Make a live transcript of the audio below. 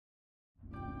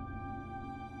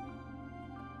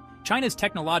China's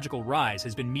technological rise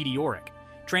has been meteoric,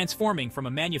 transforming from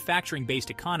a manufacturing-based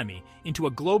economy into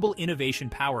a global innovation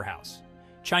powerhouse.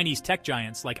 Chinese tech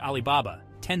giants like Alibaba,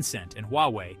 Tencent, and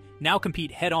Huawei now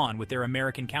compete head-on with their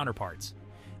American counterparts.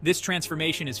 This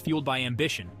transformation is fueled by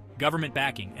ambition, government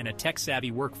backing, and a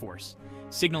tech-savvy workforce,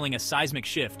 signaling a seismic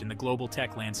shift in the global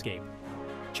tech landscape.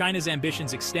 China's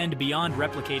ambitions extend beyond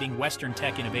replicating Western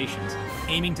tech innovations,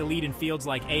 aiming to lead in fields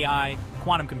like AI,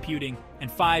 quantum computing,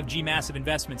 and 5G. Massive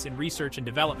investments in research and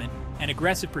development and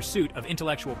aggressive pursuit of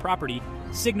intellectual property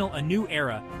signal a new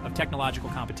era of technological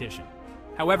competition.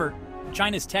 However,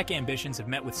 China's tech ambitions have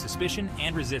met with suspicion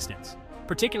and resistance,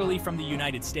 particularly from the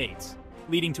United States,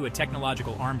 leading to a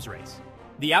technological arms race.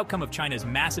 The outcome of China's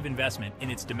massive investment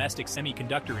in its domestic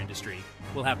semiconductor industry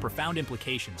will have profound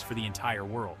implications for the entire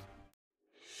world.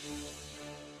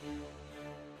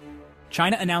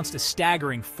 China announced a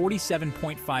staggering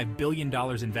 $47.5 billion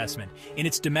investment in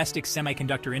its domestic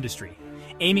semiconductor industry,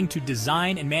 aiming to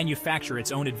design and manufacture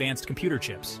its own advanced computer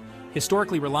chips.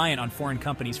 Historically reliant on foreign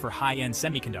companies for high-end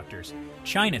semiconductors,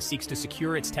 China seeks to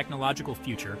secure its technological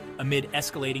future amid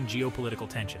escalating geopolitical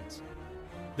tensions.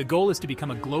 The goal is to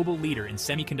become a global leader in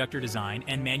semiconductor design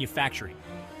and manufacturing,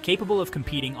 capable of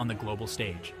competing on the global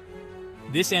stage.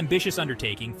 This ambitious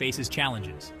undertaking faces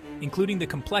challenges, including the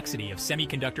complexity of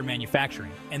semiconductor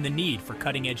manufacturing and the need for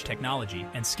cutting-edge technology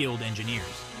and skilled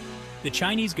engineers. The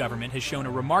Chinese government has shown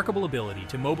a remarkable ability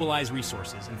to mobilize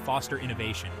resources and foster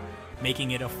innovation,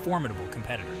 making it a formidable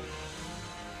competitor.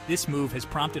 This move has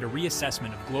prompted a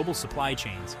reassessment of global supply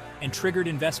chains and triggered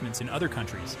investments in other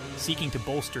countries seeking to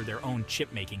bolster their own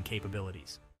chip-making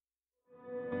capabilities.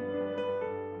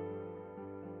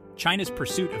 China's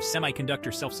pursuit of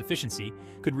semiconductor self-sufficiency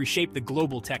could reshape the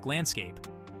global tech landscape.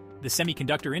 The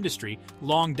semiconductor industry,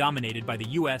 long dominated by the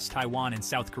US, Taiwan, and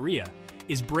South Korea,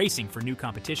 is bracing for new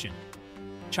competition.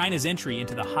 China's entry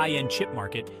into the high-end chip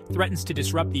market threatens to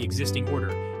disrupt the existing order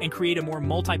and create a more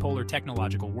multipolar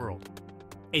technological world.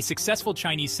 A successful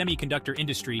Chinese semiconductor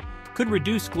industry could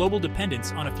reduce global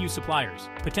dependence on a few suppliers,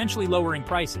 potentially lowering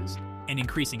prices and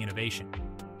increasing innovation.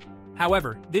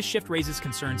 However, this shift raises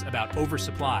concerns about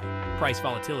oversupply, price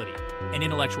volatility, and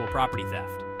intellectual property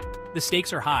theft. The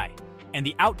stakes are high, and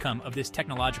the outcome of this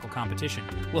technological competition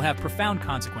will have profound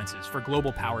consequences for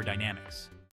global power dynamics.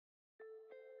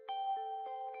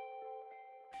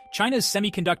 China's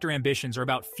semiconductor ambitions are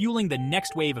about fueling the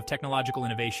next wave of technological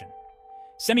innovation.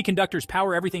 Semiconductors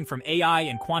power everything from AI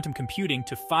and quantum computing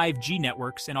to 5G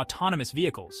networks and autonomous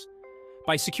vehicles.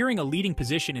 By securing a leading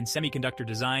position in semiconductor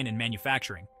design and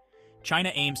manufacturing,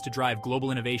 China aims to drive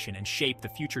global innovation and shape the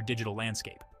future digital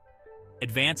landscape.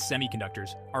 Advanced semiconductors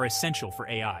are essential for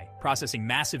AI, processing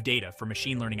massive data for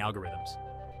machine learning algorithms.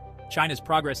 China's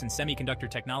progress in semiconductor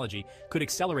technology could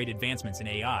accelerate advancements in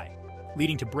AI,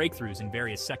 leading to breakthroughs in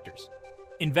various sectors.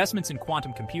 Investments in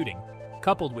quantum computing,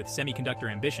 coupled with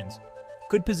semiconductor ambitions,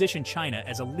 could position China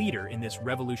as a leader in this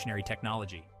revolutionary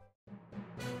technology.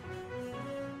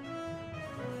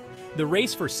 The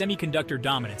race for semiconductor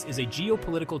dominance is a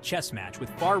geopolitical chess match with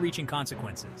far-reaching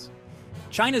consequences.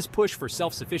 China's push for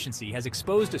self-sufficiency has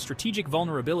exposed a strategic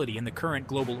vulnerability in the current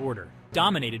global order,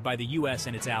 dominated by the US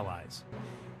and its allies.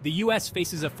 The US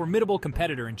faces a formidable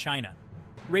competitor in China,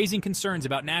 raising concerns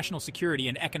about national security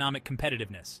and economic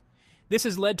competitiveness. This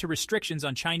has led to restrictions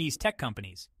on Chinese tech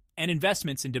companies and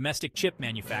investments in domestic chip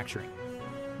manufacturing.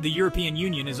 The European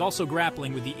Union is also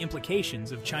grappling with the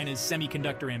implications of China's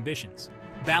semiconductor ambitions,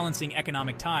 balancing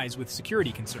economic ties with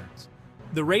security concerns.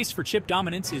 The race for chip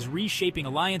dominance is reshaping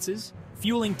alliances,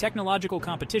 fueling technological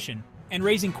competition, and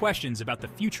raising questions about the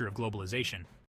future of globalization.